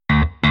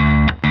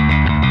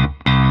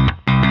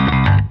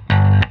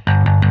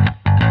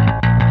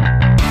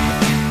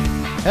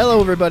Hello,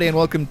 everybody, and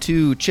welcome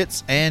to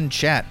Chits and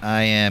Chat.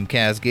 I am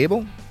Kaz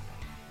Gable.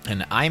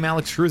 And I'm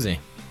Alex Fruzy.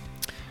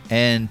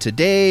 And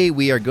today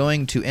we are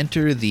going to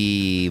enter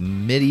the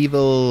medieval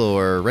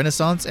or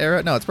Renaissance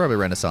era. No, it's probably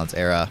Renaissance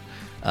era.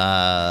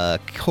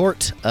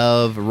 Court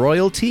of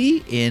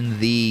Royalty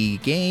in the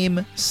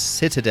game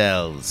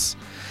Citadels.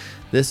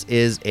 This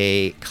is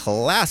a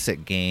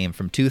classic game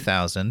from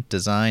 2000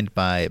 designed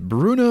by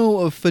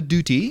Bruno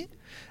Faidutti.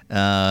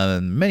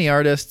 Many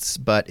artists,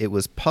 but it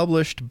was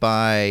published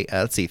by,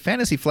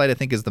 Fantasy Flight, I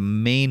think, is the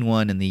main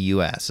one in the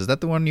U.S. Is that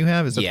the one you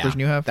have? Is that the version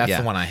you have? That's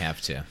the one I have,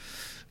 too.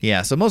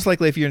 Yeah, so most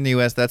likely if you're in the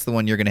U.S., that's the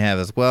one you're going to have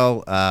as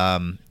well.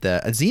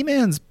 The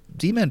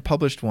Z-Man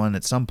published one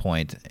at some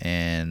point,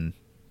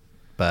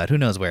 but who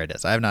knows where it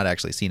is. I have not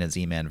actually seen a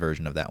Z-Man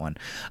version of that one.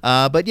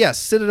 But yes,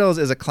 Citadels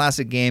is a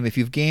classic game. If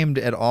you've gamed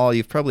at all,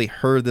 you've probably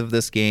heard of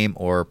this game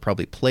or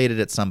probably played it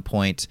at some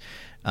point.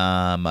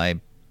 I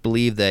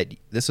believe that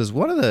this was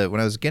when I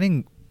was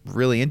getting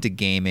really into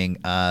gaming,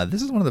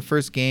 this is one of the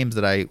first games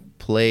that I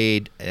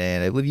played,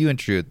 and I believe you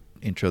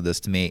intro this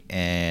to me,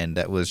 and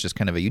that was just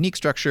kind of a unique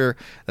structure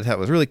I thought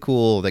was really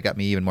cool. That got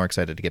me even more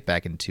excited to get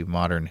back into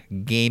modern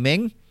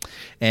gaming.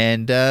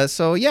 And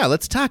so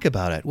let's talk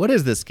about it. What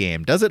is this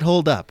game? Does it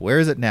hold up? Where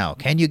is it now?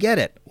 Can you get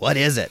it? What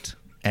is it?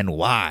 And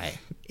why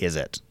is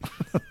it?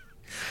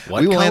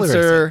 What we will color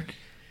answer is it?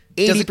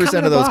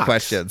 80% of those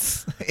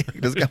questions.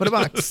 Does it come in a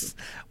box?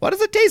 What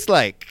does it taste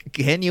like?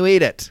 Can you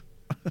eat it?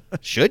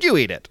 Should you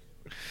eat it?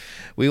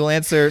 We will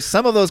answer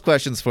some of those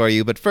questions for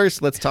you, but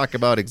first let's talk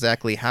about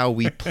exactly how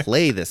we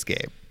play this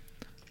game.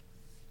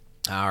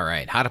 All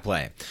right, how to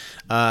play.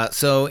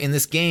 So in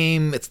this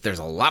game, there's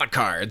a lot of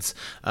cards.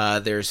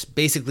 There's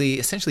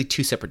essentially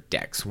two separate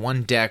decks.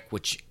 One deck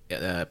which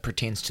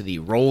pertains to the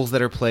roles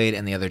that are played,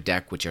 and the other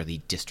deck which are the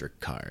district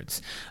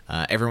cards.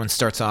 Everyone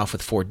starts off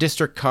with 4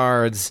 district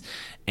cards,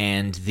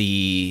 and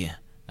the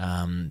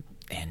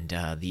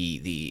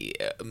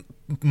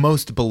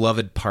most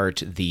beloved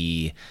part,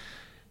 the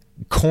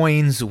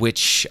coins,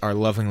 which are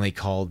lovingly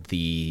called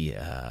the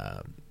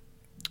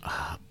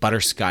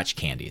butterscotch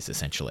candies,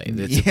 essentially.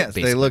 Yes,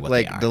 they look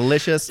like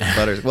delicious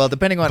butters. Well,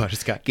 depending on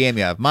game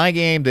you have. My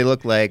game, they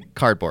look like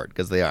cardboard,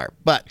 because they are.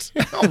 But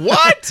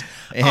what?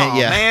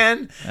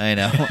 Man, I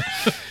know.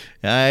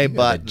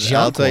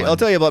 I'll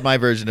tell you about my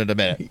version in a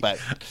minute. But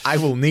I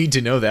will need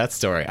to know that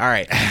story. All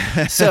right.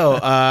 So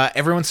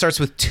everyone starts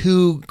with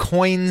 2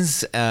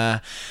 coins,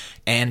 and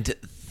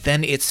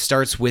then it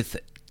starts with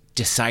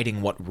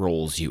deciding what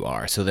roles you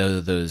are. So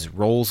those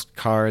roles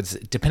cards,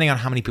 depending on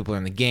how many people are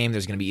in the game,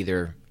 there's going to be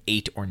either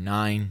 8 or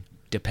 9,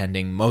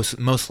 depending,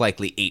 most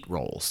likely 8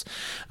 roles.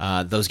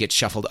 Those get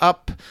shuffled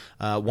up.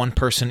 One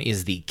person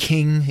is the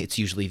king. It's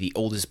usually the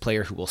oldest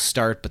player who will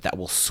start, but that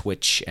will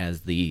switch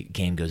as the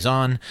game goes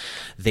on.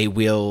 They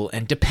will,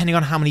 and depending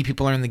on how many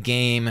people are in the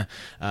game,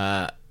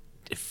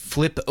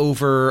 flip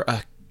over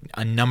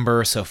a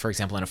number. So, for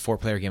example, in a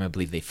 4-player game, I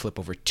believe they flip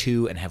over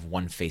 2 and have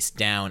 1 face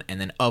down,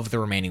 and then of the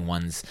remaining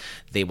ones,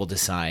 they will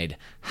decide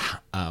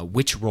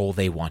which role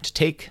they want to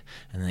take,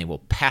 and then they will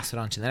pass it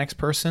on to the next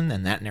person,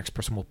 and that next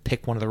person will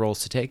pick one of the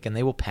roles to take, and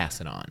they will pass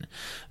it on.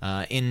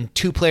 In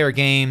 2-player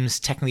games,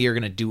 technically you're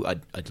going to do a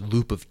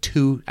loop of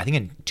 2. I think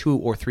in 2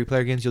 or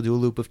 3-player games, you'll do a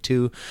loop of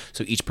 2,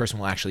 so each person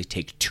will actually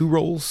take 2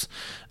 roles.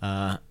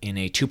 In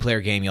a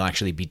 2-player game, you'll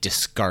actually be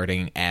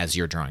discarding as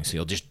you're drawing, so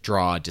you'll just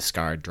draw,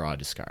 discard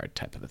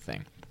type of a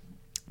thing.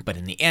 But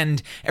in the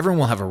end, everyone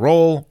will have a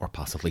role, or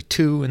possibly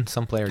 2 in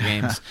some player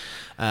games,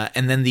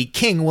 and then the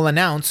king will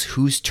announce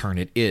whose turn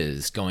it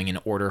is, going in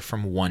order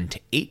from 1 to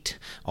 8.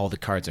 All the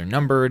cards are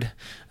numbered,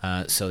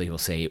 so he will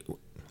say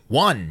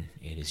 1,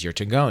 it is your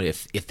turn to go.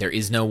 If there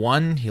is no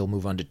 1, he'll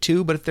move on to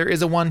 2, but if there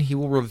is a 1, he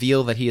will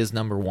reveal that he is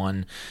number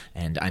 1,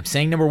 and I'm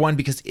saying number 1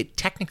 because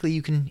technically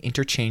you can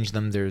interchange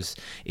them.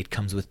 It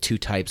comes with 2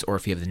 types, or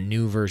if you have the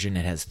new version,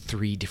 it has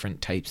 3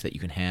 different types that you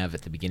can have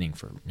at the beginning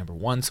for number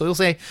 1. So he'll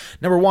say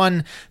number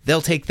 1,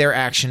 they'll take their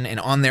action, and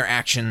on their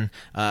action,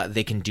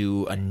 they can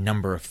do a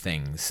number of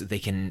things. They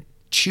can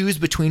choose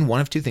between one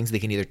of 2 things. They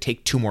can either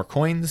take 2 more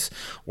coins,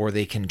 or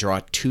they can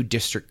draw 2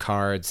 district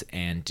cards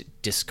and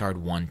discard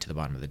 1 to the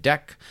bottom of the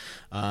deck.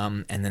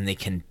 And then they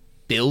can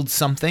build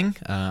something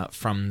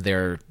from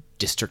their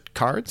district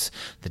cards.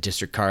 The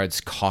district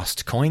cards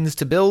cost coins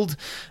to build,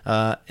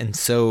 and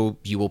so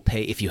you will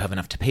pay, if you have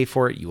enough to pay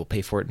for it, you will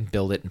pay for it and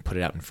build it and put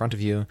it out in front of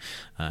you.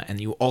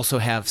 And you also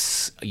have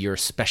your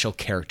special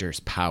character's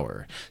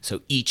power.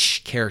 So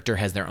each character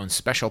has their own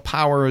special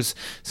powers.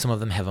 Some of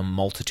them have a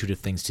multitude of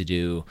things to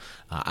do.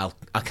 I'll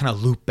kind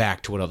of loop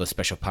back to what all the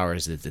special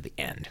powers is at the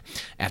end.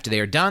 After they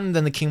are done,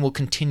 then the king will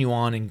continue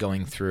on and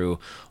going through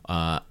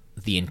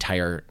the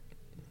entire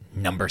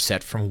number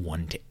set from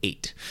 1 to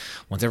 8.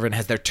 Once everyone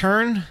has their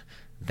turn,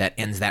 that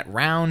ends that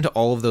round.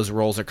 All of those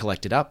rolls are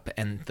collected up,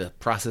 and the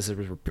process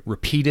is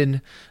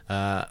repeated.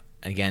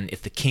 Again,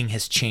 if the king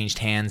has changed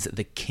hands,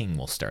 the king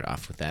will start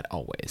off with that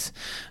always.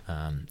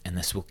 And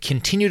this will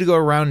continue to go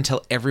around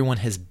until everyone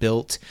has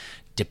built,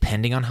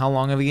 depending on how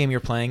long of a game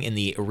you're playing. In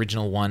the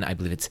original one, I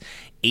believe it's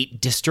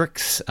 8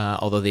 districts,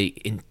 although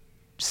they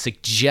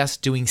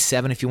suggest doing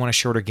 7 if you want a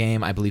shorter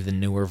game. I believe the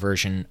newer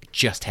version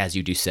just has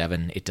you do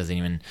 7. It doesn't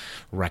even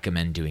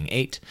recommend doing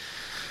 8.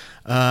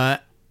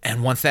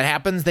 And once that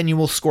happens, then you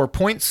will score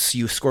points.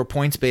 You score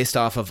points based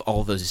off of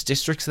all those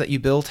districts that you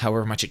built,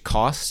 however much it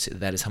costs.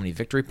 That is how many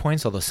victory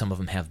points, although some of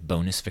them have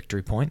bonus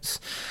victory points.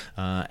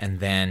 And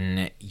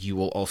then you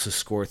will also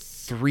score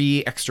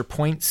 3 extra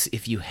points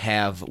if you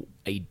have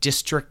a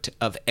district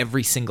of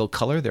every single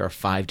color. There are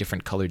 5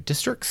 different colored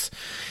districts.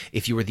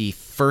 If you were the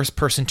first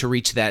person to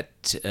reach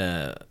that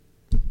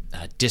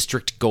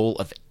district goal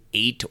of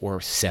 8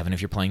 or 7,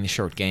 if you're playing the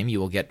short game, you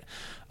will get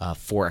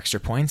 4 extra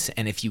points.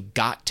 And if you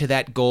got to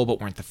that goal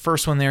but weren't the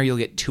first one there, you'll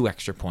get 2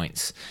 extra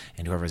points.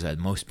 And whoever's had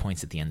most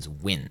points at the end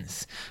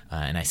wins.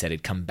 And I said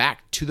it'd come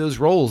back to those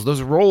roles.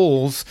 Those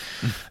roles,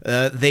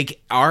 they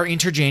are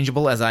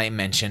interchangeable, as I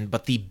mentioned,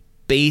 but the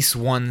base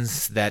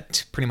ones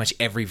that pretty much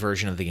every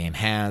version of the game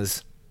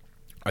has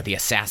are the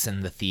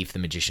assassin, the thief, the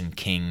magician,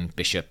 king,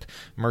 bishop,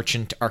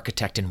 merchant,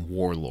 architect, and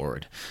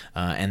warlord.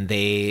 And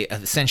they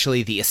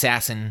essentially, the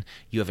assassin,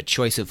 you have a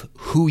choice of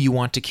who you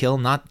want to kill,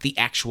 not the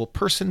actual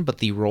person, but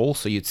the role.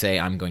 So you'd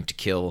say, I'm going to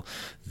kill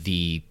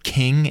the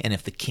king, and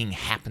if the king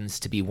happens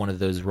to be one of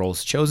those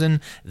roles chosen,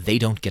 they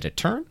don't get a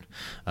turn.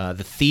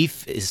 The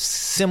thief is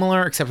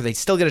similar, except for they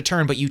still get a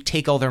turn, but you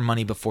take all their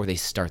money before they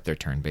start their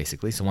turn,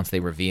 basically. So once they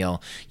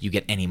reveal, you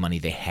get any money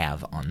they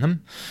have on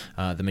them.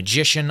 The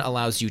magician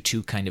allows you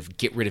to kind of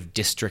get rid of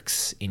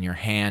districts in your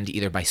hand,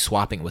 either by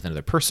swapping it with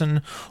another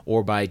person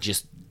or by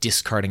just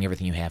discarding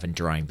everything you have and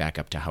drawing back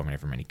up to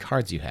however many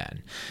cards you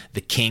had.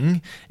 The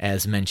king,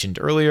 as mentioned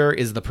earlier,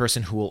 is the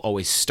person who will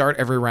always start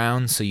every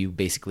round, so you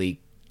basically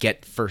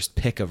get first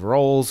pick of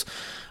rolls.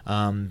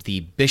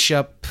 The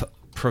bishop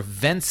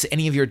prevents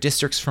any of your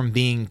districts from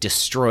being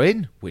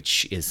destroyed,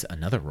 which is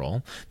another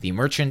role. The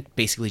merchant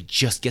basically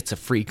just gets a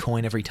free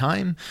coin every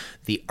time.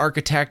 The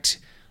architect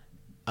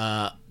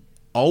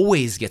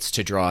always gets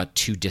to draw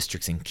 2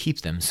 districts and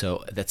keep them,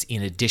 so that's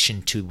in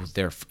addition to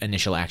their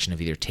initial action of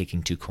either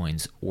taking 2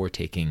 coins or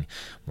taking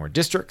more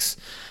districts.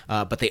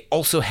 But they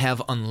also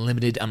have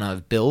unlimited amount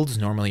of builds.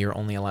 Normally you're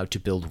only allowed to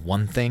build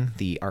 1 thing.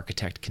 The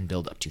architect can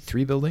build up to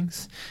 3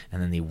 buildings,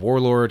 and then the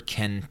warlord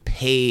can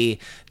pay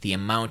the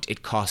amount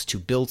it costs to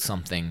build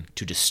something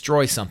to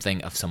destroy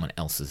something of someone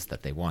else's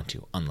that they want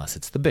to, unless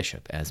it's the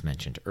bishop, as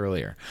mentioned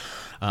earlier.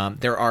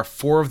 There are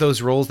 4 of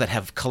those roles that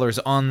have colors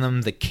on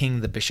them. The king,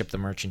 the bishop, the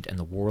merchant,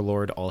 and the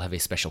warlord all have a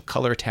special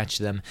color attached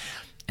to them,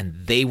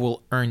 and they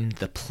will earn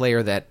the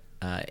player that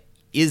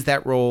is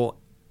that role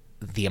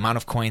the amount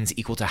of coins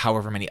equal to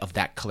however many of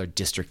that colored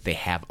district they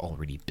have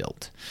already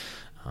built.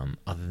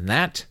 Other than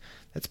that,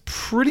 that's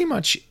pretty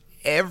much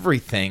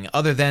everything,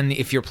 other than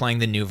if you're playing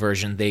the new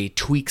version, they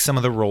tweak some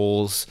of the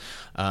roles,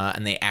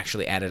 and they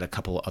actually added a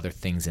couple of other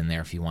things in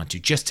there if you want to,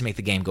 just to make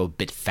the game go a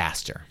bit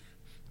faster.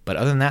 But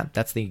other than that,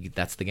 that's the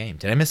game.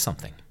 Did I miss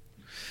something?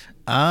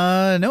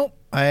 No.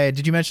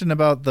 Did you mention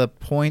about the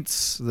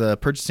points? The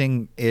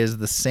purchasing is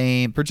the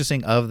same.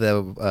 Purchasing of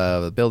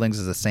the buildings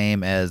is the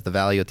same as the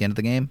value at the end of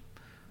the game?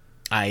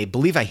 I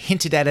believe I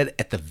hinted at it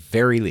at the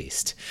very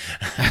least.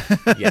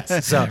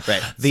 Yes. So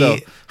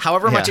right.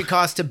 However much it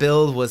costs to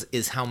build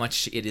is how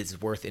much it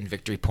is worth in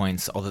victory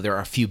points, although there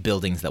are a few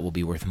buildings that will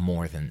be worth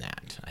more than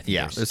that. I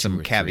think there's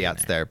some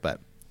caveats there, but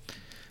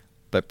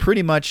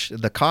pretty much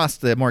the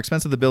cost, the more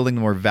expensive the building,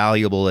 the more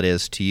valuable it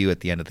is to you at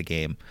the end of the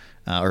game,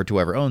 or to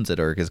whoever owns it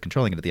or is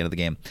controlling it at the end of the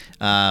game.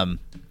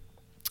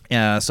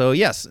 So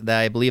yes,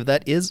 I believe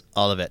that is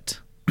all of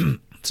it.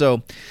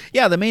 So,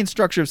 yeah, the main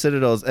structure of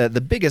Citadels,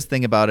 the biggest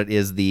thing about it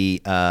is the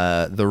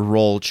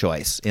role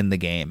choice in the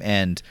game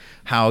and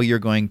how you're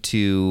going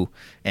to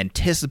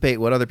anticipate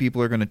what other people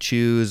are going to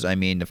choose. I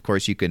mean, of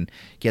course, you can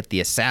get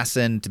the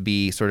assassin to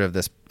be sort of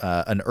this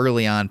an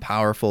early on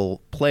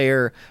powerful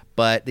player,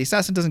 but the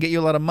assassin doesn't get you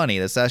a lot of money.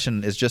 The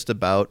assassin is just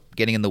about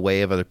getting in the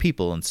way of other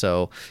people, and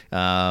so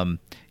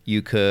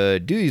you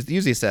could use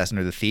the assassin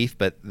or the thief,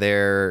 but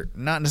they're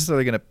not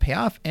necessarily going to pay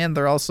off, and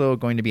they're also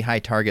going to be high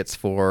targets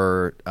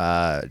for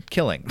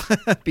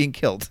being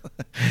killed.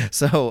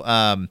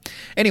 So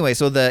anyway,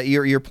 so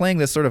you're playing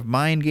this sort of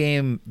mind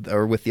game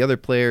or with the other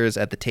players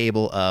at the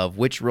table of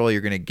which role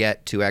you're going to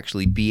get to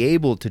actually be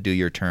able to do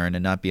your turn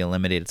and not be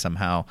eliminated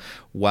somehow,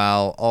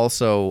 while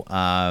also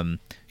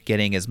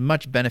getting as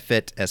much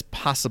benefit as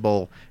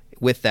possible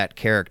with that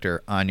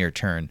character on your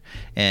turn.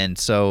 And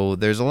so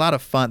there's a lot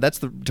of fun.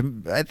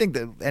 I think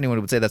that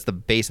anyone would say that's the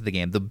base of the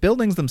game. The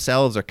buildings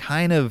themselves are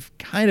kind of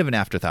an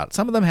afterthought.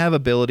 Some of them have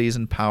abilities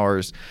and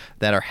powers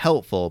that are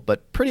helpful,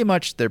 but pretty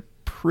much they're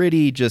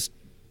pretty just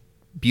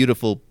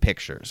beautiful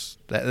pictures.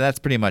 That's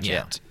pretty much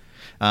it.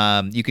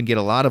 You can get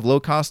a lot of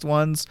low-cost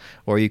ones,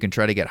 or you can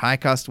try to get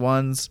high-cost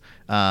ones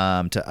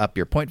to up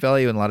your point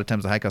value, and a lot of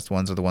times the high-cost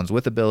ones are the ones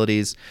with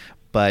abilities,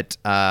 but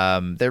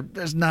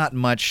there's not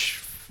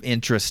much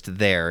interest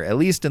there, at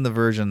least in the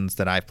versions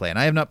that I've played. And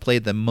I have not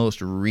played the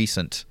most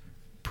recent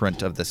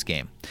print of this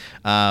game.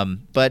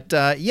 But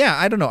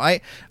I don't know.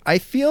 I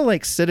feel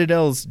like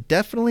Citadels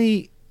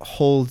definitely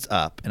holds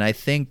up, and I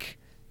think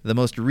the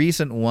most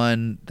recent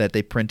one that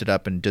they printed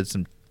up and did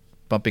some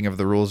bumping of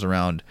the rules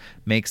around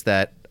makes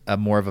that a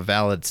more of a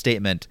valid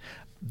statement.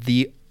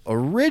 The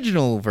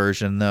original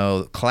version,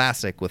 though,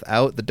 classic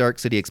without the Dark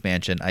City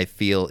expansion, I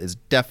feel is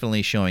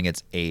definitely showing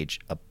its age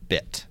a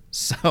bit.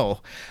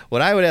 So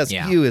what I would ask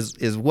you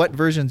is what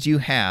versions you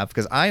have,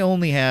 because I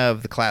only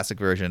have the classic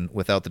version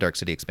without the Dark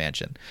City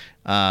expansion.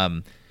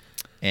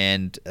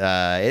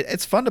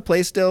 It's fun to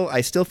play still.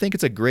 I still think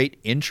it's a great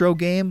intro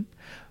game,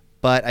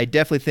 but I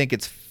definitely think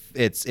it's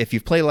if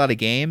you've played a lot of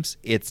games,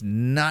 it's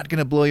not going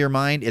to blow your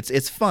mind.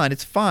 It's fun.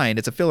 It's fine.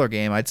 It's a filler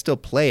game. I'd still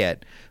play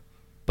it,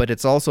 but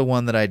it's also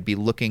one that I'd be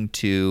looking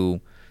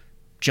to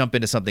jump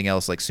into something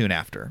else like soon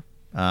after.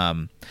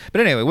 But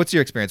anyway, what's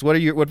your experience?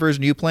 What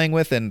version are you playing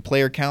with, and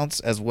player counts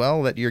as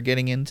well that you're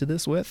getting into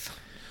this with?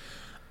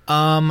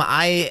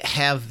 I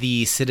have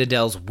the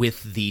Citadels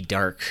with the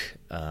Dark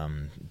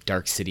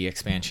City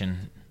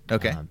expansion.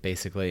 Okay.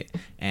 Basically.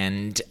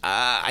 And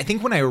I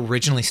think when I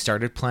originally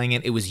started playing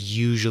it, it was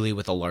usually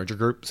with a larger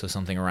group, so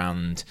something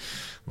around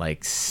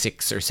like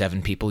 6 or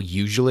 7 people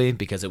usually,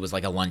 because it was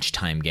like a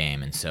lunchtime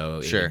game, and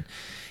so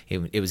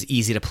it was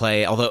easy to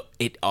play, although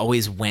it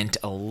always went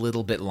a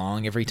little bit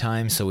long every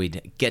time, so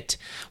we'd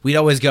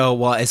always go,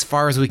 well, as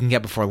far as we can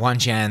get before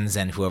lunch ends,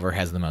 and whoever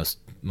has the most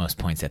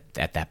points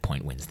at that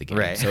point wins the game.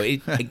 Right. So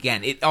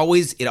it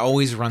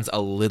always runs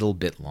a little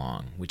bit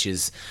long, which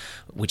is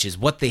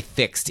what they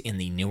fixed in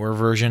the newer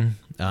version.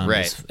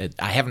 Right.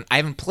 I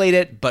haven't played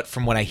it, but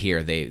from what I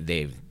hear,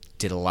 they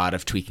did a lot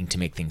of tweaking to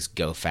make things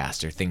go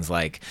faster. Things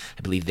like,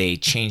 I believe they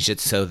changed it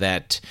so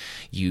that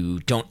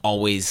you don't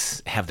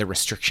always have the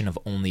restriction of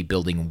only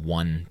building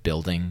one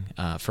building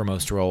for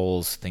most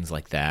roles. Things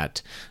like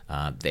that.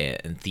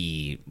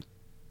 The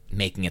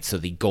making it so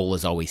the goal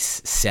is always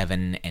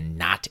 7 and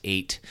not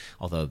 8,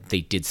 although they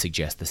did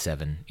suggest the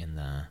 7 in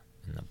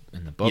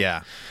the book.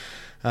 Yeah.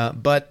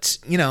 But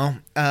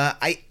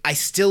I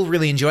still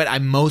really enjoy it. I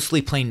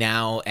mostly play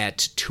now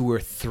at 2 or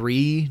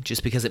 3,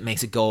 just because it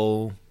makes it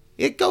go.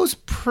 It goes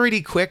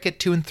pretty quick at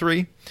 2 and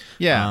 3.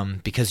 Yeah.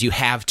 Because you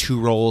have 2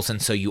 roles,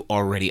 and so you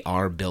already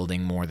are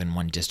building more than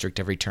one district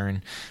every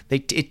turn.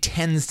 It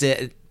tends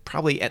to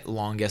probably at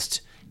longest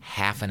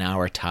half an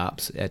hour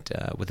tops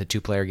with a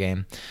 2-player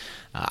game.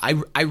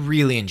 I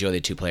really enjoy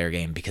the 2-player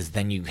game, because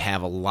then you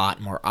have a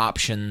lot more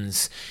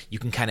options. You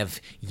can kind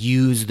of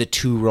use the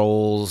 2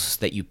 roles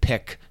that you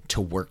pick to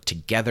work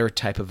together,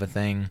 type of a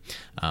thing.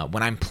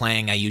 When I'm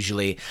playing,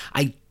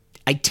 I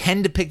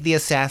tend to pick the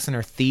assassin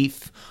or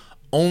thief,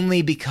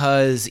 only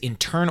because in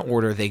turn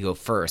order they go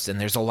first. And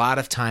there's a lot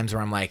of times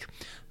where I'm like,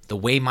 the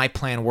way my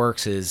plan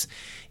works is,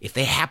 if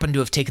they happen to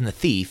have taken the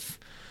thief,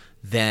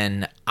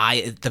 then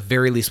I, at the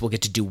very least, will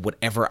get to do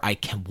whatever I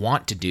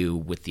want to do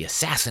with the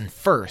assassin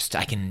first.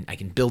 I can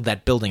build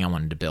that building I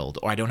wanted to build,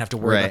 or I don't have to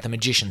worry about the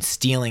magician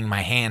stealing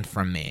my hand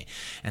from me.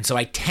 And so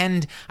I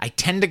tend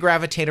to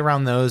gravitate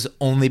around those,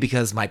 only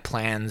because my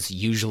plans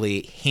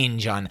usually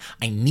hinge on,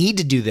 I need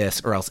to do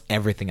this or else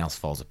everything else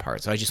falls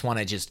apart. So I just want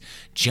to just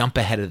jump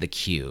ahead of the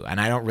queue,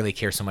 and I don't really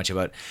care so much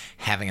about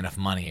having enough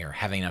money or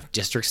having enough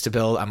districts to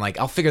build. I'm like,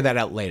 I'll figure that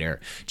out later.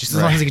 Just as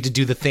long as I get to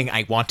do the thing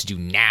I want to do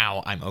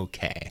now, I'm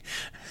okay.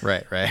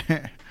 Right.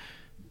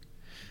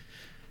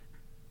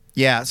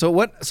 Yeah.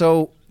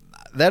 So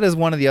that is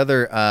one of the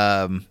other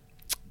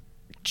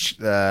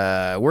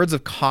words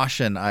of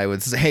caution I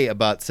would say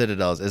about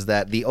Citadels, is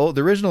that the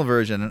original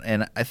version,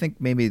 and I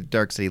think maybe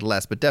Dark City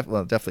less, but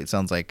definitely it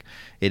sounds like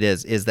it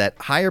is that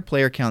higher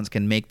player counts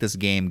can make this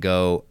game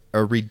go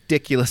a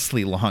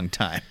ridiculously long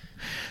time.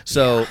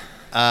 So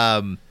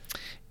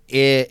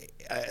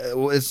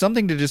it's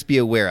something to just be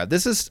aware of.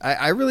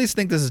 I really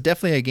think this is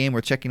definitely a game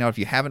worth checking out if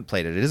you haven't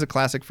played it. It is a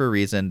classic for a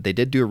reason. They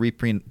did do a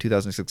reprint in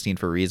 2016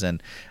 for a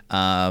reason.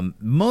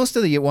 Most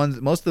of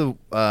the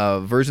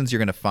versions you're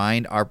going to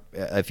find are,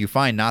 if you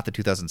find not the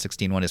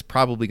 2016 one, is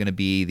probably going to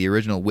be the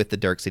original with the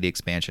Dark City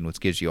expansion, which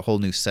gives you a whole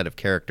new set of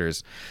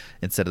characters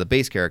instead of the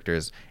base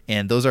characters,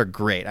 and those are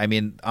great. I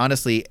mean,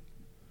 honestly,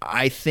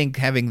 I think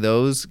having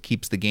those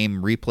keeps the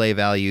game replay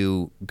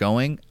value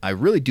going. I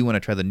really do want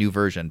to try the new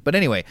version. But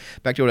anyway,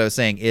 back to what I was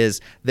saying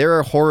is there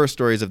are horror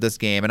stories of this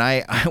game,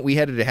 and we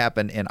had it to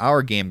happen in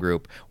our game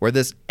group where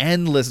this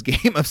endless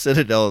game of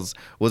Citadels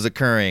was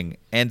occurring.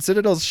 And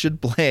Citadels should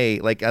play,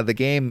 like the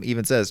game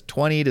even says,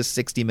 20 to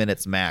 60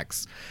 minutes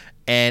max.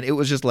 And it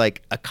was just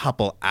like a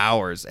couple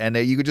hours, and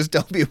you could just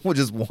tell people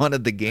just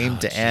wanted the game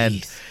to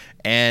end.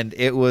 And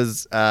it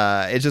was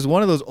it's just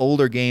one of those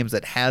older games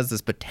that has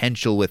this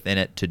potential within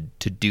it to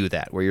do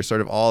that, where you're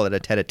sort of all at a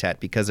tete-a-tete,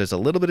 because there's a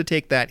little bit of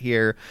take that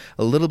here,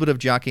 a little bit of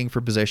jockeying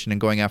for position and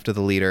going after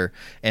the leader,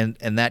 and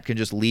that can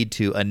just lead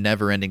to a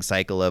never-ending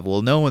cycle of,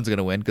 well, no one's going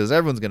to win because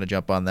everyone's going to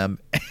jump on them.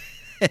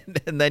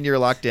 And then you're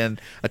locked in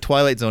a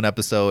Twilight Zone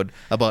episode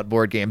about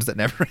board games that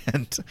never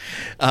end.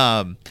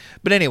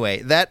 But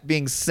anyway, that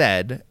being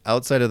said,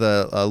 outside of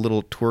the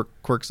little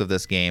quirks of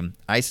this game,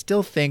 I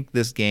still think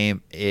this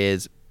game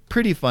is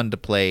pretty fun to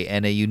play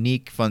and a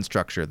unique, fun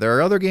structure. There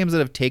are other games that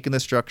have taken the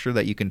structure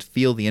that you can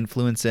feel the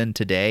influence in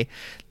today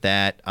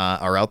that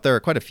are out there,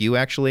 quite a few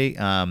actually.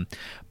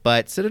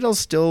 but Citadel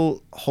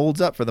still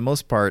holds up for the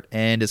most part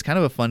and is kind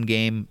of a fun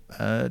game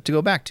to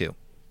go back to.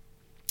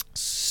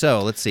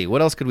 So let's see,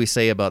 what else could we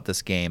say about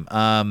this game?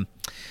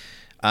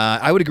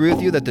 I would agree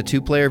with you that the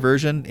 2-player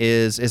version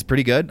is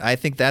pretty good. I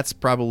think that's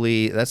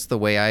the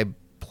way I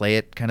play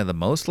it kind of the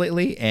most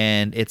lately,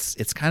 and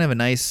it's kind of a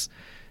nice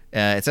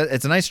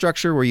it's a nice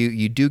structure where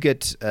you do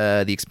get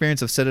the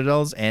experience of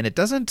Citadels, and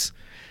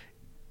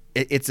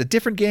it's a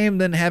different game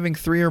than having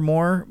 3 or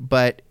more,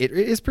 but it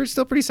is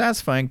still pretty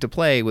satisfying to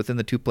play within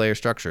the 2-player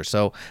structure.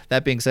 So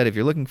that being said, if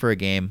you're looking for a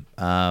game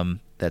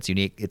that's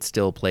unique, it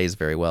still plays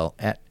very well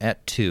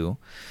at 2.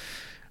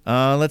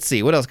 Let's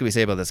see, what else could we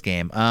say about this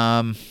game?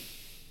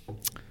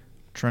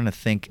 Trying to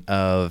think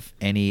of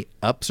any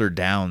ups or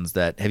downs.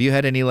 Have you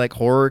had any like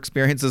horror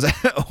experiences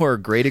or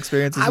great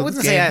experiences? I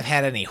wouldn't say I've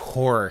had any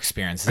horror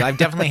experiences. I've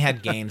definitely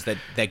had games that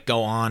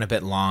go on a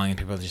bit long and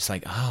people are just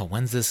like, oh,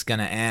 when's this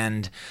gonna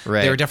end?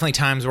 Right. There are definitely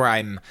times where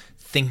I'm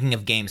thinking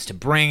of games to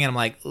bring and I'm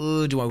like,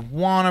 ooh, do I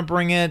want to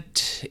bring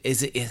it?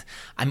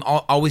 I'm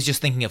always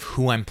just thinking of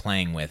who I'm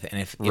playing with,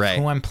 and if who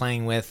I'm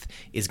playing with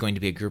is going to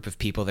be a group of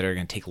people that are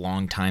going to take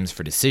long times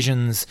for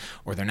decisions,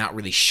 or they're not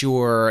really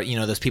sure,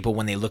 those people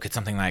when they look at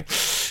something like,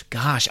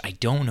 gosh, I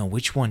don't know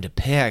which one to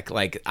pick,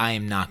 like I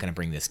am not going to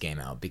bring this game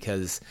out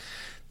because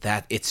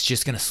that it's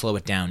just going to slow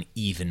it down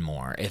even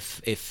more.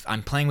 If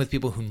I'm playing with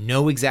people who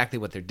know exactly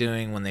what they're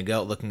doing, when they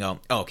look and go,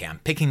 oh, okay, I'm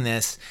picking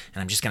this,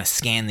 and I'm just going to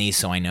scan these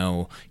so I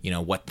know,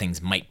 what things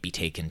might be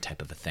taken,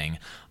 type of a thing,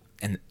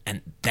 and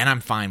then I'm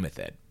fine with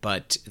it.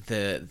 But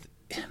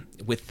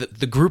with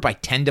the group I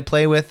tend to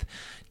play with,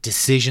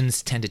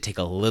 decisions tend to take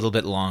a little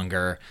bit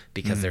longer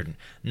because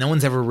no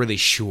one's ever really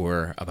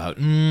sure about,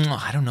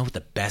 I don't know what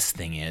the best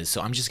thing is,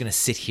 so I'm just going to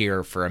sit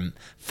here for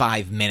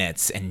 5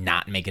 minutes and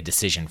not make a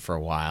decision for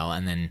a while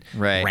and then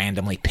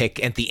randomly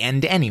pick at the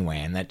end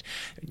anyway, and that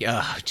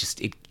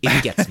it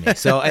gets me.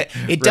 So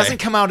it doesn't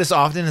come out as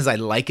often as I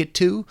like it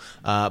to,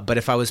 but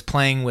if I was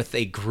playing with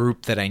a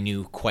group that I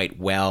knew quite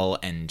well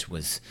and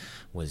was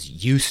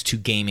used to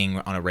gaming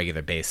on a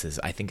regular basis,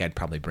 I think I'd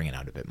probably bring it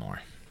out a bit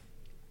more.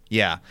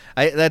 Yeah,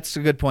 that's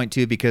a good point,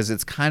 too, because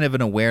it's kind of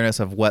an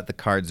awareness of what the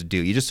cards do.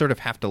 You just sort of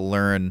have to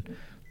learn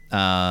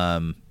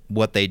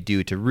what they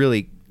do to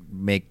really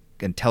make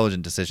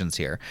intelligent decisions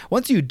here.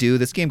 Once you do,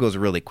 this game goes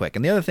really quick.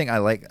 And the other thing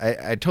I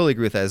totally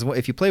agree with that, is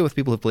if you play with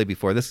people who've played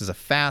before, this is a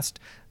fast,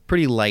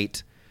 pretty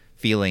light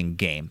feeling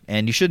game,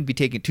 and you shouldn't be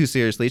taking it too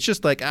seriously. It's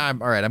just like, all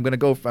right, I'm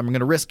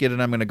gonna risk it,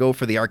 and I'm gonna go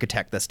for the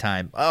architect this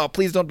time. Oh,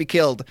 please don't be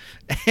killed.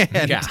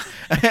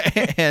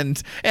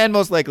 And and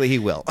most likely he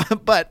will.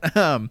 but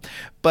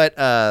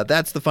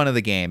that's the fun of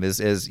the game is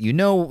kind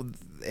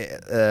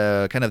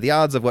of the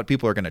odds of what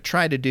people are going to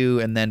try to do,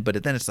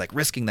 but then it's like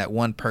risking that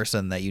one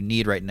person that you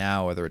need right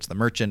now, whether it's the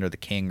merchant or the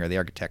king or the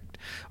architect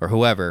or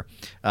whoever.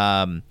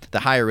 The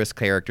higher risk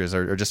characters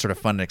are just sort of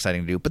fun and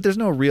exciting to do, but there's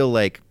no real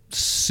like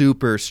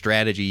super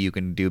strategy you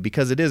can do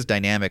because it is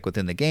dynamic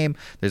within the game.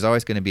 There's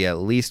always going to be at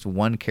least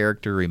one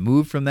character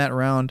removed from that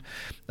round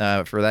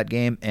for that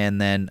game, and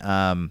then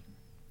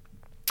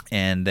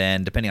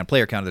depending on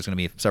player count, there's going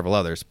to be several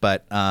others.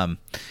 But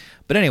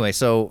anyway,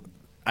 so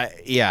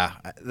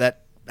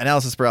that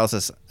analysis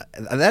paralysis.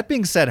 That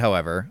being said,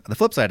 however, the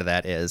flip side of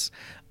that is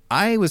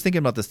I was thinking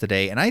about this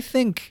today, and I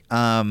think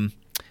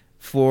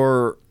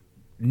for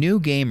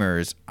new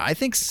gamers, I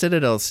think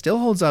Citadel still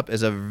holds up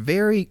as a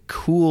very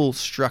cool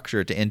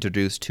structure to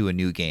introduce to a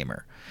new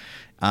gamer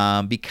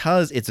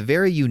because it's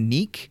very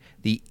unique.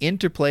 The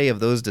interplay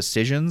of those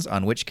decisions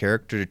on which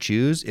character to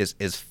choose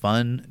is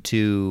fun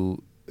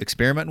to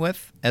experiment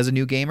with as a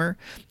new gamer,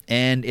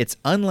 and it's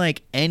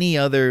unlike any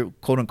other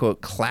quote-unquote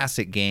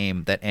classic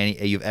game that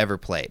you've ever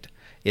played.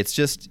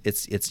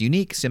 It's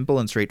unique, simple,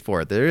 and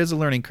straightforward. There is a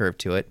learning curve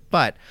to it,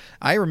 but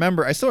I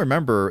still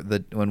remember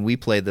that when we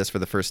played this for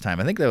the first time.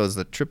 I think that was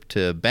the trip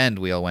to Bend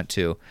we all went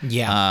to.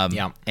 Yeah.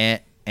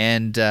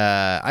 And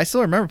I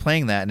still remember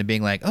playing that and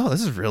being like, oh,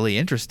 this is really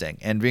interesting,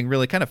 and being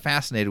really kind of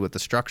fascinated with the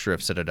structure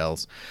of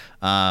Citadels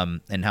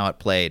and how it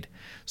played.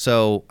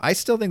 So I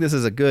still think this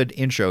is a good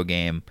intro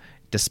game,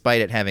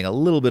 despite it having a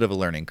little bit of a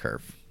learning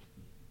curve.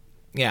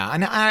 Yeah,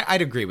 and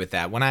I'd agree with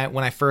that. When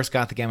I first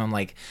got the game, I'm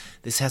like,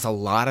 this has a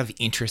lot of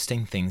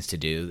interesting things to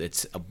do.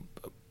 It's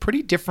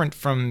pretty different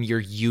from your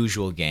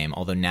usual game,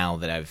 although now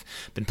that I've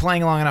been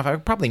playing long enough, I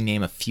would probably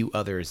name a few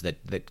others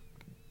that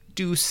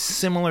do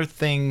similar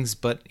things,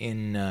 but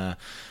in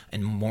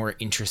more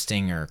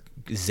interesting or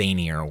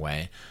zanier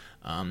way.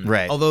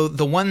 Right. Although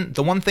the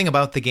one thing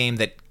about the game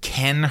that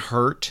can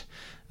hurt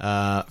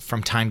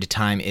from time to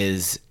time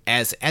is,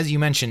 as you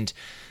mentioned,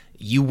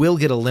 you will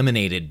get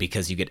eliminated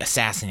because you get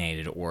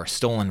assassinated or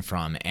stolen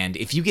from. And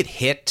if you get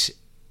hit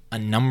a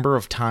number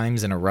of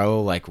times in a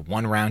row, like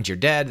one round you're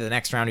dead, the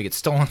next round you get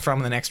stolen from,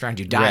 and the next round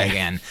you die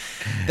again,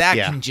 that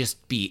can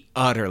just be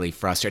utterly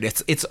frustrating.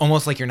 It's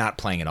almost like you're not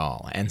playing at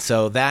all. And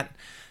so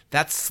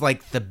that's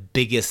like the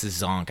biggest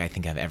zonk I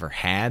think I've ever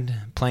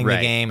had playing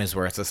the game, is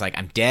where it's just like,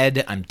 I'm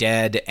dead,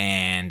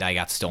 and I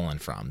got stolen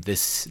from.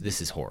 This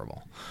is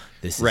horrible.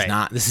 this is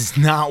Right. this is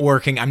not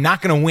working. I'm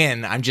not going to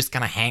win. I'm just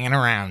kind of hanging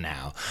around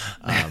now.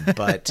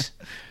 But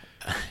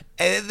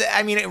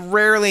I mean, it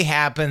rarely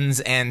happens,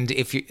 and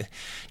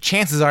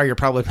chances are you're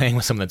probably playing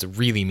with someone that's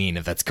really mean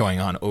if that's going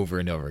on over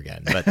and over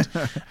again.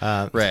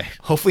 But Right.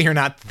 hopefully you're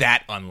not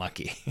that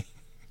unlucky.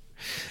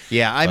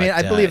 Yeah, I mean,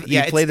 I believe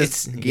yeah, you play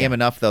this game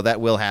enough, though, that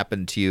will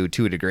happen to you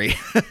to a degree.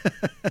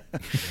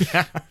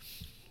 Yeah.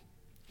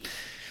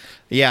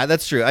 Yeah,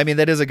 that's true. I mean,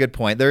 that is a good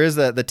point. There is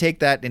the take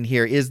that in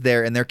here is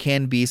there, and there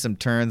can be some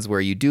turns where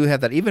you do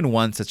have that. Even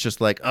once, it's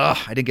just like,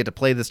 oh, I didn't get to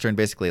play this turn.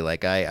 Basically,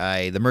 like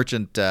the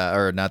merchant,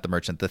 or not the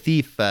merchant, the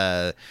thief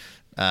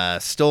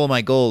stole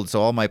my gold,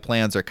 so all my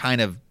plans are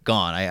kind of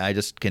gone. I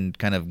just can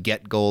kind of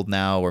get gold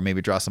now, or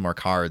maybe draw some more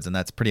cards, and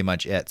that's pretty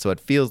much it. So it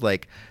feels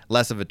like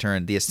less of a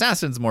turn. The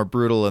assassin's more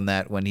brutal in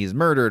that when he's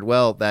murdered,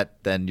 well,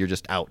 then you're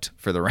just out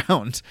for the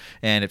round,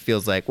 and it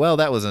feels like, well,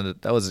 that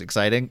was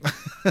exciting.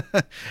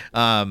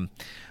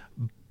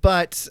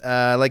 But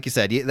like you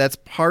said, that's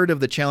part of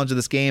the challenge of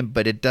this game.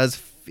 But it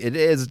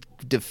is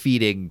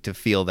defeating to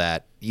feel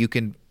that you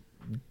can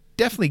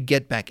definitely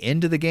get back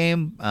into the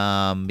game,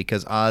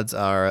 because odds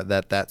are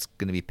that that's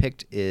going to be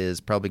picked is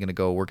probably going to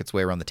go work its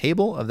way around the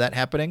table of that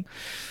happening.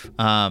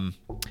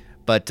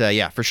 But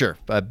yeah, for sure,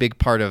 a big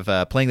part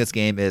of playing this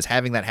game is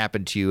having that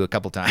happen to you a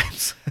couple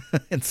times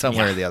in some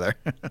way or the other.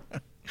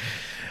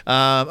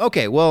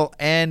 Okay, well,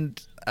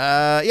 and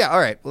yeah, all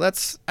right. Well,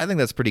 I think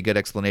that's a pretty good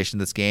explanation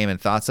of this game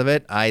and thoughts of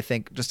it. I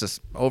think just an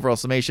overall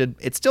summation,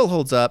 it still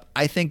holds up.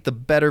 I think the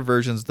better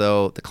versions,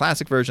 though, the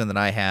classic version that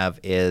I have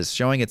is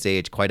showing its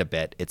age quite a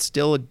bit. It's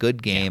still a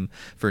good game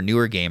for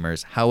newer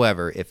gamers.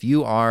 However, if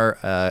you are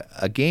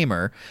a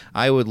gamer,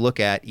 I would look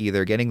at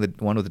either getting the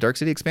one with the Dark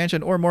City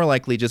expansion or more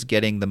likely just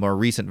getting the more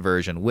recent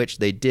version, which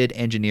they did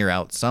engineer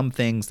out some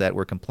things that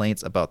were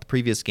complaints about the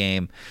previous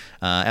game.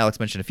 Alex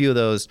mentioned a few of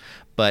those.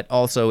 But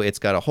also, it's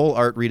got a whole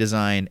art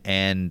redesign,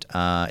 and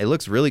it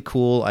looks really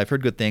cool. I've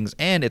heard good things,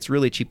 and it's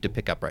really cheap to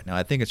pick up right now.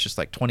 I think it's just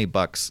like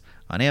 $20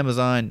 on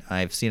Amazon.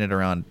 I've seen it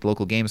around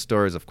local game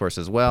stores, of course,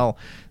 as well.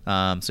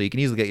 So you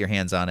can easily get your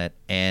hands on it,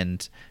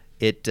 and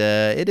it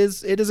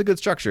is a good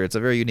structure. It's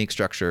a very unique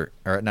structure,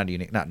 or not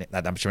unique, not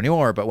I'm sure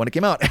anymore. But when it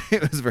came out,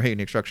 it was a very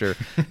unique structure,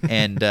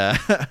 and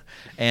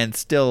and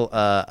still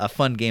a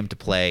fun game to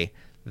play.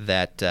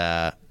 That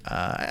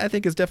I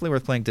think is definitely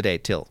worth playing today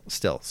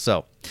still.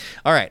 So,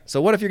 all right.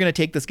 So what if you're going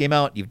to take this game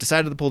out? You've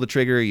decided to pull the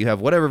trigger. You have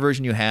whatever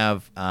version you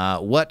have.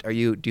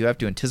 Do you have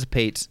to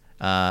anticipate?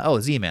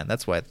 Z-Man.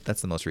 That's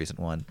the most recent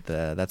one.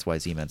 That's why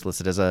Z-Man's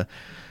listed as a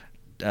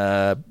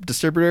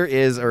distributor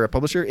or a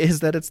publisher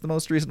is that it's the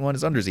most recent one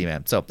is under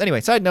Z-Man. So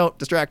anyway, side note,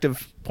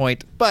 distractive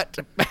point, but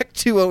back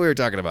to what we were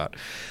talking about.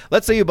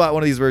 Let's say you bought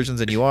one of these versions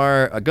and you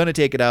are going to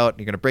take it out.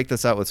 You're going to break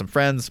this out with some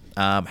friends.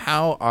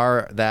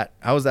 How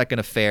is that going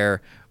to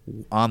fare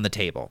on the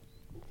table?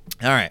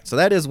 All right, so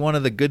that is one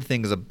of the good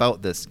things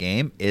about this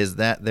game is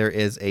that there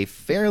is a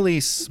fairly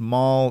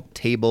small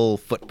table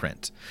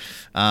footprint.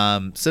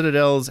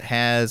 Citadels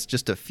has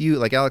just a few,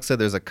 like Alex said,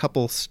 there's a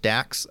couple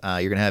stacks.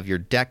 You're going to have your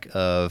deck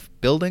of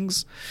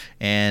buildings,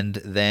 and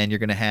then you're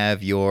going to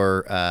have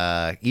your,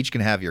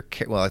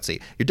 let's see,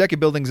 your deck of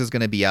buildings is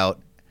going to be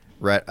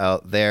right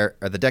out there,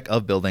 or the deck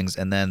of buildings,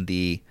 and then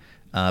the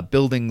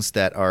buildings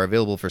that are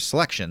available for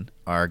selection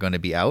are going to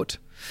be out.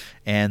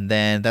 And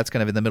then that's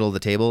kind of in the middle of the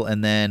table.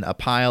 And then a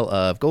pile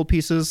of gold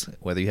pieces,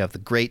 whether you have the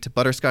great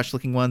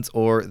butterscotch-looking ones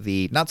or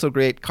the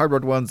not-so-great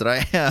cardboard ones that I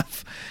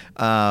have.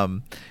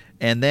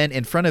 And then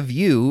in front of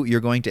you,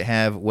 you're going to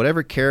have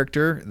whatever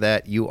character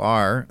that you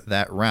are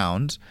that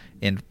round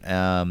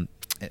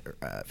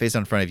face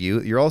on in front of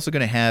you. You're also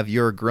going to have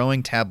your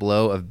growing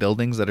tableau of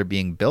buildings that are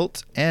being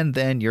built, and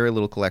then your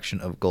little collection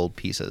of gold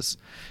pieces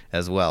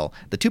as well.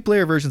 The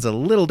two-player version is a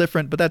little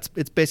different, but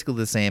it's basically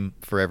the same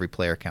for every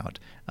player count.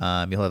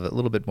 You'll have a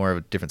little bit more of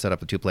a different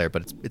setup with two-player,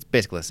 but it's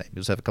basically the same. You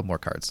just have a couple more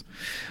cards.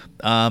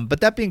 But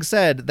that being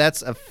said,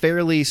 that's a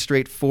fairly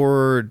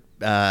straightforward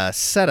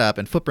setup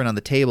and footprint on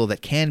the table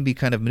that can be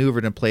kind of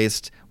maneuvered and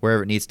placed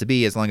wherever it needs to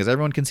be, as long as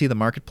everyone can see the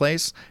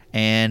marketplace,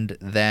 and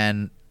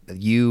then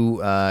you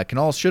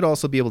should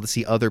also be able to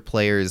see other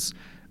players'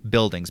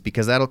 buildings,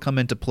 because that'll come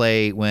into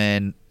play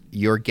when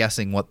you're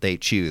guessing what they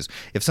choose.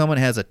 If someone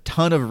has a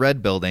ton of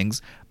red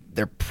buildings,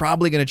 they're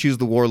probably going to choose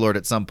the Warlord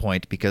at some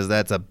point, because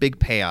that's a big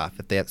payoff.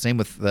 If they have, same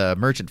with the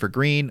Merchant for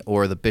green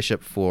or the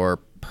Bishop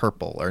for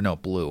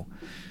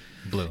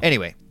blue.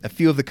 Anyway, a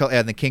few of the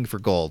and the King for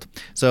gold.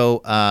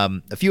 So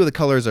a few of the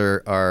colors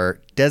are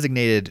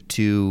designated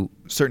to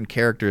certain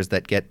characters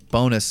that get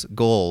bonus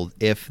gold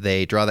if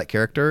they draw that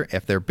character,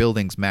 if their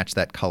buildings match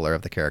that color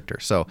of the character.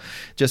 So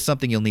just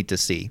something you'll need to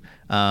see.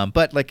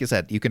 But like I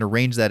said, you can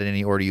arrange that in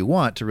any order you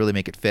want to really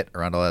make it fit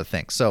around a lot of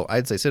things. So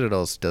I'd say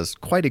Citadels does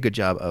quite a good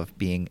job of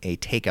being a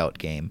takeout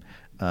game.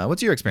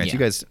 What's your experience? Yeah.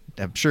 You guys,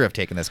 I'm sure, have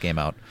taken this game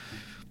out.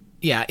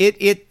 Yeah,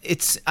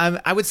 it's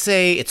I would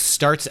say it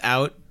starts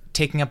out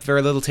taking up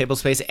very little table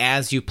space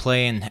as you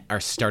play and are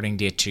starting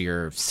to get to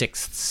your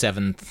 6th,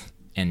 7th,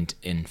 and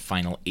in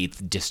final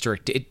 8th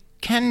district. It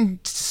can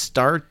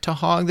start to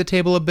hog the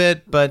table a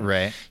bit, but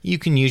Right. you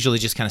can usually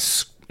just kind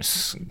of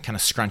kind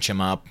of scrunch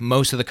them up.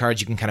 Most of the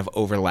cards you can kind of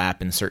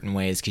overlap in certain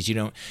ways because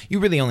you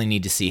really only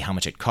need to see how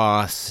much it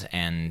costs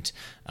and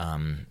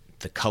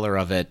the color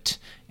of it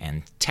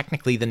and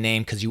technically the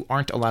name, because you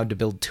aren't allowed to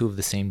build two of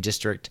the same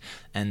district,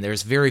 and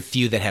there's very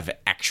few that have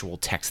actual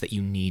text that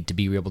you need to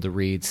be able to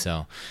read.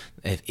 So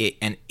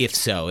if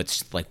so,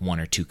 it's like one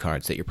or two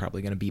cards that you're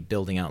probably going to be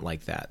building out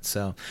like that.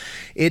 So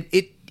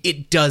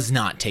it does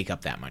not take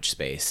up that much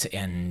space,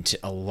 and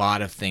a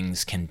lot of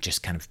things can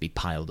just kind of be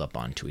piled up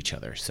onto each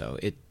other. So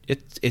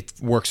it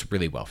works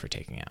really well for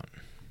taking out.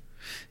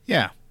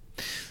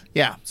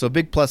 Yeah, so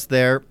big plus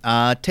there.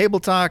 Table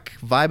talk,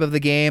 vibe of the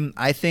game.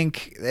 I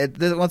think,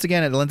 once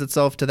again, it lends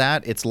itself to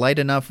that. It's light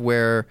enough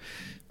where,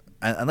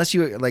 unless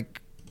you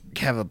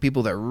have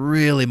people that are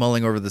really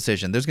mulling over the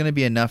decision, there's going to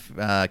be enough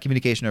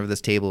communication over this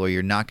table where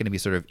you're not going to be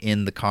sort of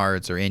in the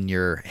cards or in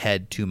your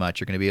head too much.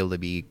 You're going to be able to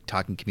be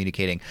talking,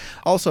 communicating.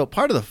 Also,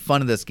 part of the fun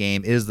of this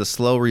game is the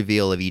slow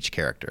reveal of each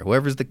character.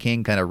 Whoever's the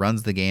king kind of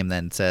runs the game,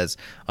 then says,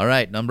 all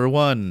right, number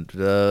one,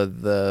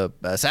 the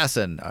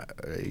assassin,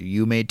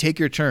 you may take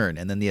your turn.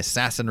 And then the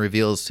assassin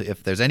reveals,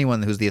 if there's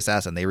anyone who's the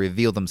assassin, they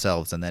reveal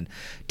themselves and then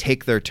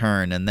take their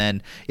turn. And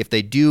then if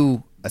they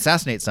do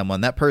assassinate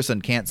someone, that person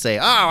can't say,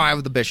 oh, I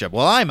was the bishop,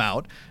 well, I'm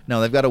out.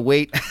 No, they've got to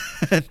wait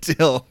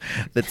until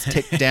that's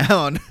ticked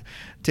down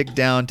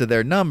to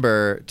their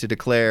number to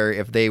declare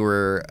if they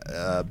were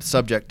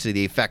subject to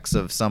the effects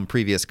of some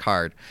previous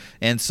card.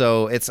 And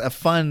so it's a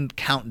fun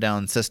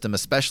countdown system,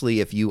 especially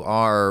if you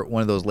are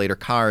one of those later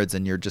cards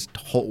and you're just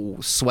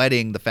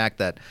sweating the fact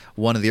that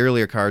one of the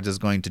earlier cards is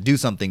going to do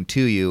something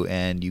to you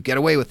and you get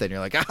away with it and you're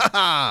like,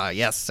 ah,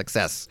 yes,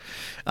 success.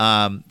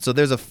 So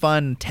there's a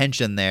fun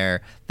tension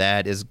there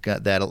that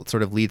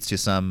sort of leads to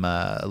some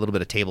a little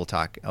bit of table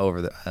talk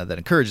over that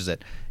encourages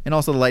it. And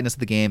also the lightness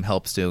of the game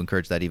helps to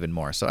encourage that even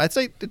more. So I'd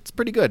say it's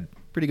pretty good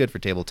for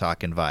table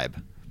talk and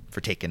vibe for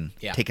taken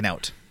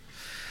out.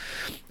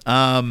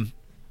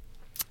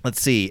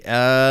 Let's see.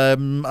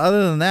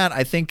 Other than that,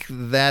 I think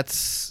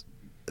that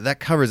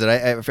covers it.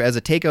 As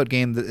a takeout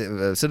game,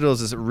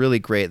 Citadels is really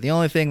great. The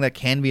only thing that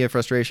can be a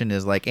frustration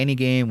is like any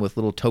game with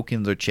little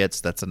tokens or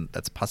chits. That's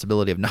a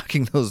possibility of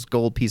knocking those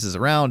gold pieces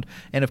around.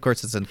 And of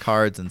course, it's in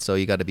cards, and so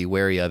you got to be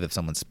wary of if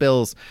someone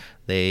spills.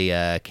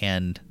 They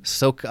can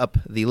soak up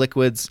the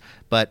liquids,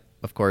 but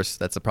of course,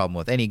 that's a problem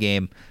with any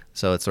game.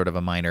 So it's sort of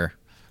a minor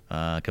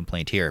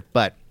complaint here.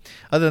 But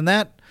other than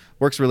that,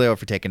 works really well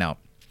for taking out.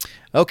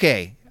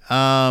 Okay,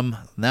 now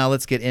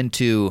let's get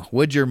into,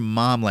 would your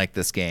mom like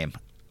this game?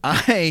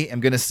 I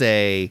am going to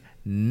say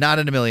not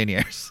in a million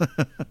years.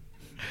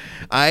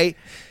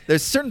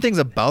 There's certain things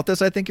about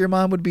this I think your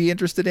mom would be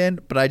interested in,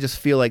 but I just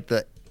feel like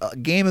the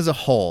game as a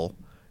whole,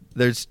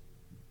 there's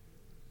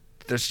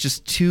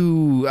just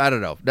too, I don't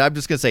know. I'm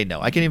just going to say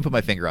no. I can't even put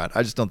my finger on it.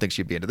 I just don't think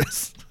she'd be into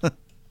this.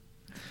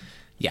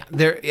 Yeah,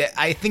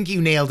 I think you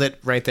nailed it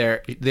right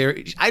there.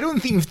 I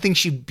don't even think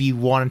she'd be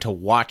wanting to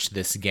watch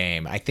this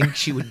game. I think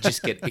she would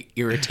just get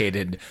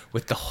irritated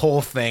with the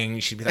whole thing.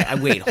 She'd be like,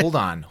 "Wait, hold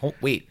on,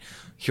 wait.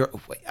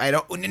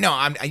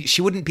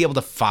 She wouldn't be able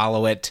to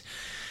follow it.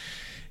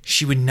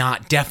 She would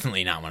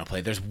definitely not want to play.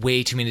 There's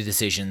way too many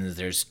decisions.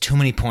 There's too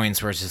many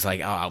points where it's just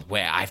like, oh,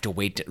 wait, I have to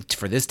wait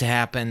for this to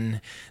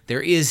happen.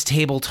 There is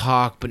table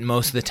talk, but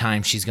most of the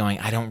time she's going,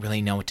 I don't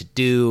really know what to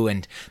do,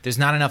 and there's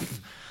not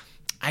enough.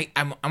 I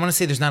want to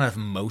say there's not enough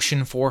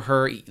emotion for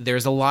her.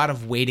 There's a lot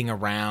of waiting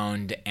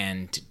around,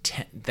 and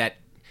that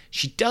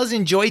she does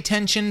enjoy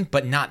tension,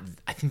 but not.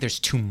 I think there's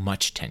too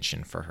much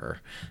tension for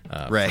her,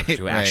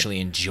 to actually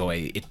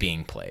enjoy it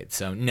being played.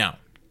 So no,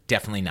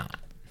 definitely not.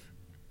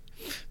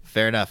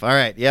 Fair enough. All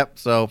right. Yep.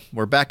 So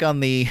we're back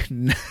on the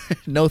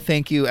no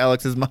thank you,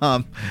 Alex's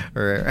mom,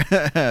 or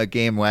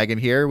game wagon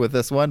here with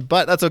this one,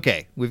 but that's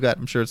okay. We've got,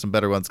 I'm sure, some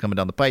better ones coming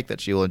down the pike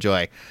that she will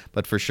enjoy,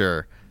 but for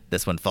sure,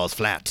 this one falls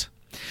flat.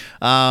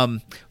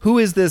 Who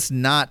is this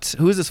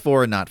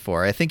for and not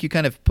for? I think you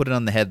kind of put it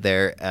on the head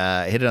there,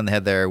 hit it on the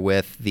head there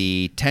with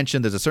the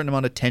tension. There's a certain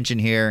amount of tension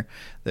here.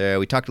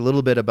 We talked a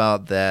little bit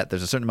about that.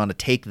 There's a certain amount of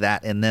take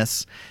that in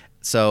this.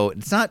 So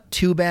it's not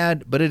too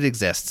bad, but it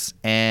exists.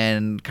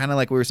 And kind of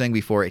like we were saying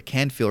before, it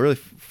can feel really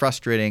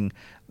frustrating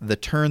the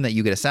turn that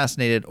you get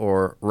assassinated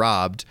or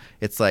robbed.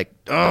 It's like,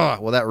 oh,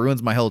 well, that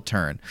ruins my whole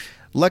turn.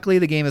 Luckily,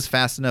 the game is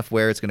fast enough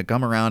where it's going to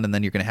come around and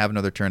then you're going to have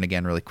another turn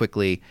again really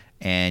quickly,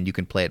 and you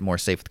can play it more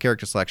safe with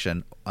character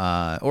selection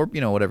or,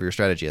 whatever your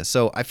strategy is.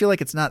 So I feel like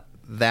it's not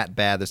that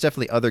bad. There's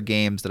definitely other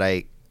games that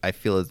I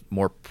feel is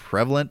more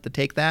prevalent to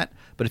take that.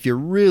 But if you're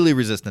really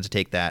resistant to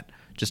take that,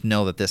 just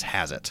know that this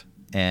has it,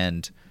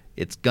 and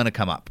it's going to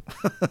come up.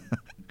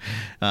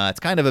 It's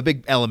kind of a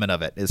big element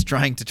of it, is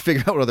trying to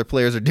figure out what other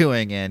players are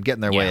doing and get in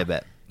their way a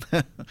bit.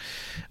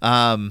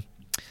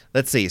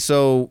 Let's see.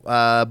 So,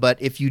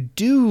 but if you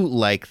do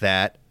like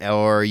that,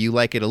 or you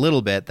like it a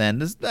little bit, then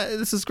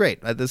this is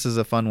great. This is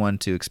a fun one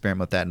to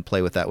experiment with that and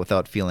play with that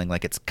without feeling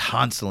like it's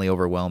constantly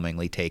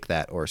overwhelmingly take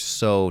that, or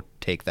so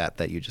take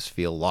that you just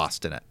feel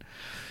lost in it.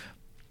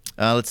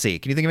 Let's see.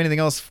 Can you think of anything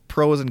else,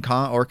 pros and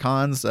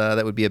cons,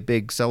 that would be a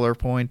big seller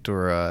point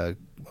or a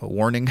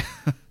warning,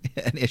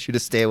 an issue to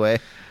stay away?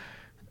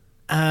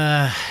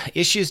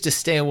 Issues to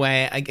stay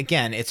away.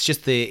 Again, it's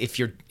just if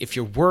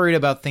you're worried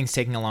about things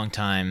taking a long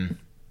time,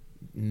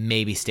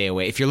 maybe stay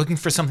away. If you're looking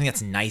for something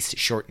that's nice,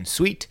 short, and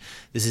sweet,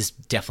 this is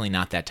definitely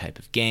not that type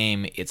of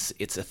game. It's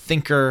a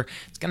thinker.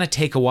 It's gonna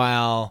take a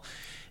while.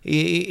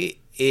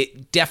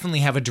 It definitely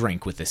have a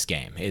drink with this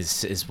game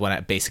is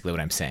basically what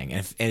I'm saying.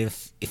 And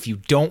if you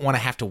don't want to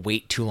have to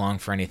wait too long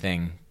for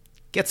anything,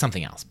 get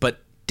something else. But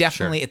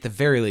definitely at the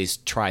very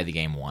least, try the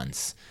game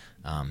once.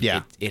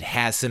 It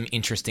has some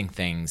interesting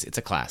things. It's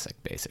a classic,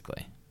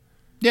 basically.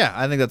 Yeah,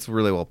 I think that's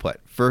really well put.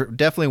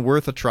 Definitely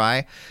worth a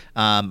try.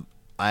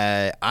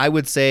 I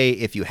would say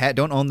if you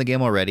don't own the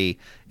game already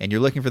and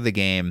you're looking for the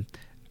game,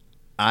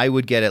 I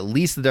would get at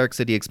least the Dark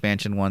City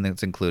expansion one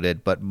that's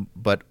included,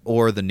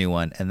 or the new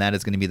one, and that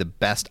is going to be the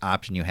best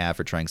option you have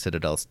for trying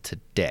Citadels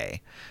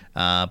today.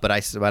 But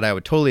I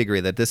would totally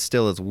agree that this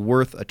still is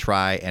worth a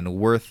try and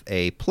worth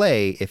a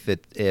play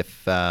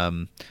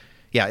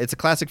it's a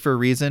classic for a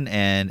reason,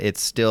 and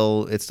it's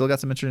still got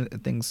some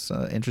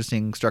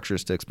interesting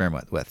structures to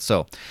experiment with.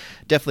 So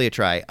definitely a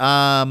try.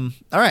 All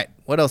right,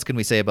 what else can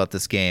we say about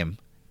this game?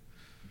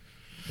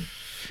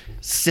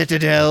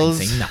 Citadels.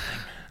 I can say nothing.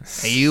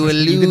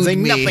 You can say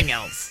nothing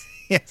else.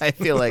 Yeah, I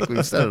feel like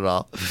we've said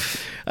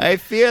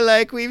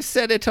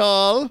it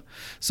all.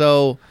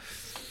 So,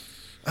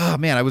 oh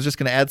man, I was just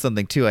gonna add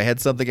something too. I had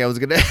something I was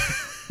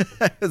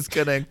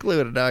gonna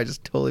include, and now I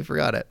just totally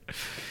forgot it.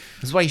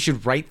 This is why you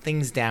should write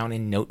things down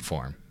in note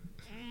form.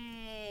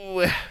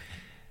 Oh,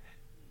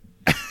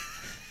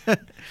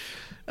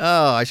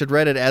 I should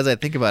write it as I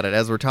think about it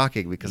as we're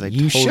talking because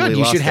you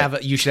should have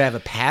a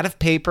pad of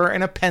paper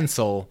and a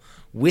pencil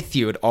with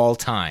you at all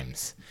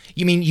times.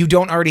 You mean you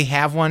don't already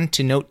have one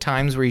to note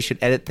times where you should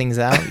edit things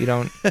out? You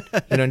don't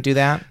do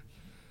that?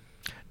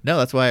 No,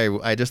 that's why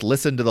I just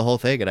listened to the whole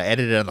thing and I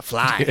edited it on the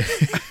fly.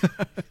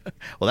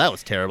 Well, that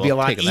was terrible. It'd be a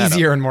lot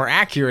easier and more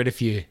accurate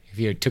if you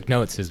took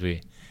notes as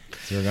we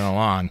were going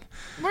along.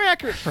 More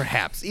accurate,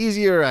 perhaps.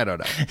 Easier, I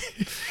don't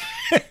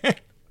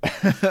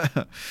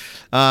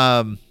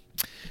know.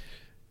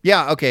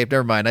 Yeah, okay,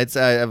 never mind.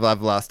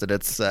 I've lost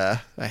it.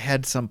 I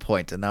had some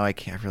point, and now I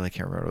really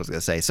can't remember what I was going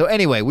to say. So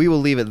anyway, we will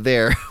leave it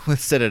there with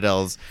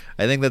Citadels.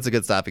 I think that's a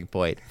good stopping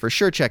point. For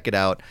sure, check it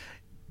out.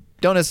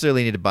 Don't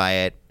necessarily need to buy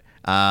it.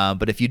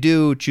 But if you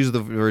do, choose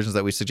the versions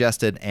that we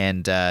suggested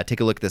and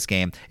take a look at this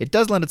game. It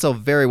does lend itself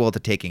very well to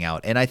taking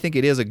out, and I think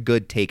it is a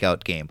good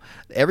takeout game.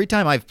 Every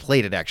time I've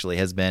played it actually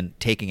has been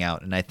taking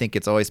out, and I think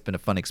it's always been a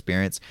fun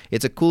experience.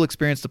 It's a cool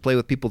experience to play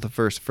with people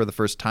for the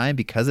first time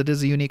because it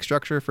is a unique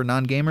structure for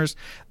non-gamers.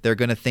 They're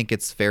going to think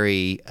it's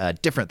very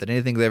different than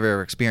anything they've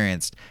ever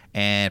experienced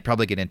and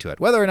probably get into it.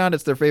 Whether or not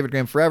it's their favorite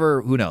game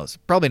forever, who knows?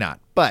 Probably not,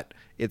 but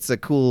it's a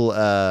cool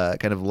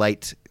kind of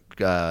light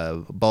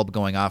bulb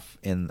going off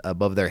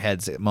above their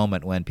heads at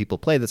moment when people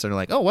play this and are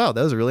like, oh wow,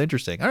 that was really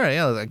interesting. All right,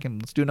 yeah,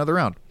 let's do another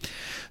round.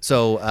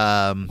 So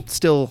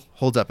still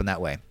holds up in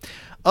that way.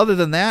 Other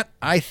than that,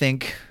 I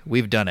think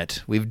we've done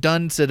it. We've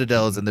done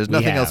Citadels, and there's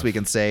nothing else we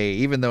can say,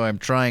 even though I'm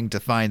trying to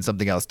find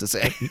something else to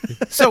say.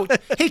 So,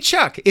 hey,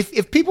 Chuck,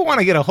 if people want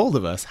to get a hold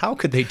of us, how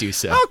could they do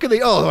so? How could they?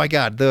 Oh, my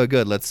God.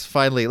 Good. Let's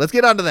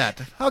get on to that.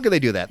 How could they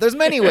do that? There's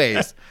many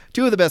ways.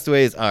 Two of the best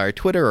ways are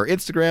Twitter or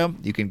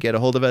Instagram. You can get a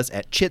hold of us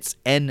at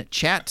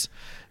chitsnchat.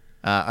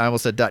 I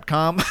almost said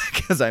 .com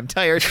because I'm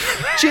tired.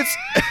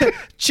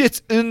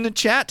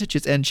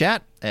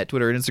 Chitsnchat at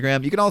Twitter and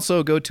Instagram. You can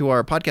also go to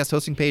our podcast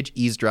hosting page,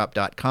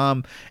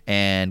 eavesdrop.com,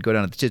 and go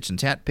down to the Chits and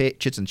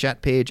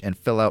Chat page and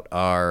fill out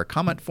our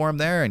comment form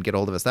there and get a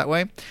hold of us that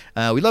way.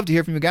 We'd love to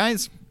hear from you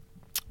guys.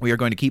 We are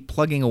going to keep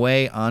plugging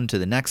away on to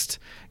the next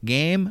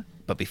game.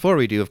 But before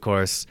we do, of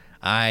course,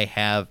 I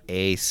have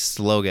a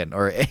slogan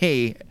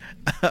I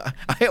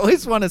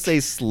always want to say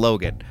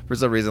slogan for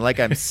some reason, like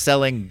I'm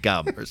selling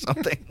gum or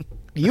something.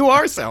 You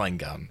are selling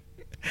gum.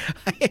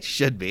 I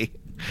should be.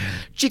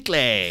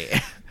 Chicle.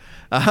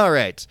 All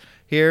right.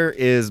 Here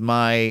is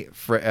my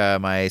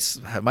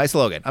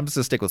slogan. I'm just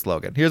gonna stick with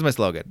slogan. Here's my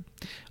slogan.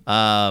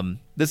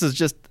 This is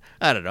just,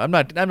 I don't know.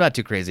 I'm not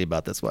too crazy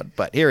about this one,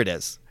 but here it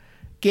is.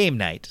 Game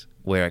night,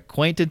 where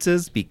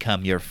acquaintances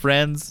become your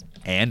friends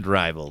and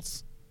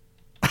rivals.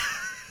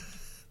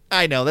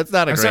 I know that's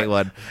not a great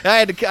one.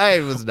 I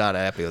was not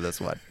happy with this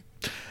one,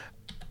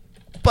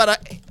 but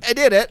I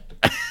did it.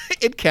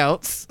 It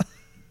counts.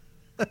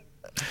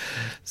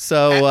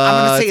 So I'm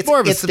gonna say it's more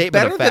of a statement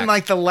better of fact. than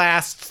like the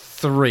last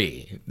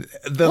three.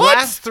 The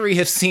last three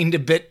have seemed a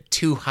bit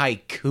too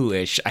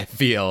haiku-ish, I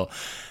feel.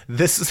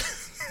 This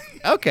is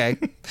okay.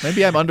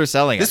 Maybe I'm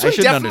underselling it. This one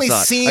definitely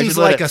seems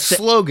like a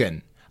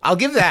slogan. I'll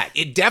give that.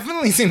 It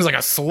definitely seems like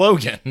a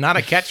slogan, not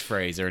a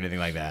catchphrase or anything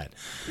like that.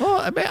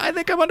 Well, I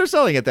think I'm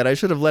underselling it. That I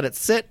should have let it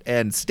sit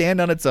and stand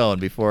on its own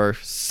before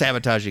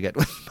sabotaging it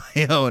with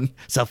my own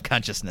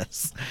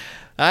self-consciousness.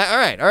 All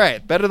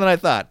right. Better than I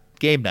thought.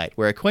 Game night,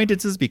 where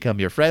acquaintances become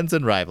your friends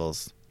and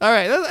rivals. All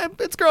right,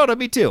 it's growing on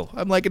me too.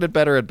 I'm liking it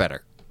better and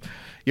better.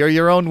 You're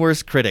your own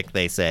worst critic,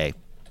 they say.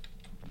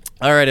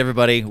 All right,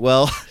 everybody.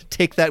 Well,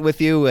 take that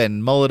with you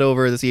and mull it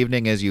over this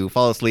evening as you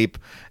fall asleep.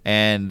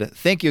 And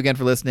thank you again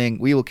for listening.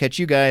 We will catch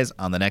you guys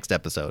on the next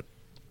episode.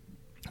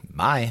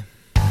 Bye.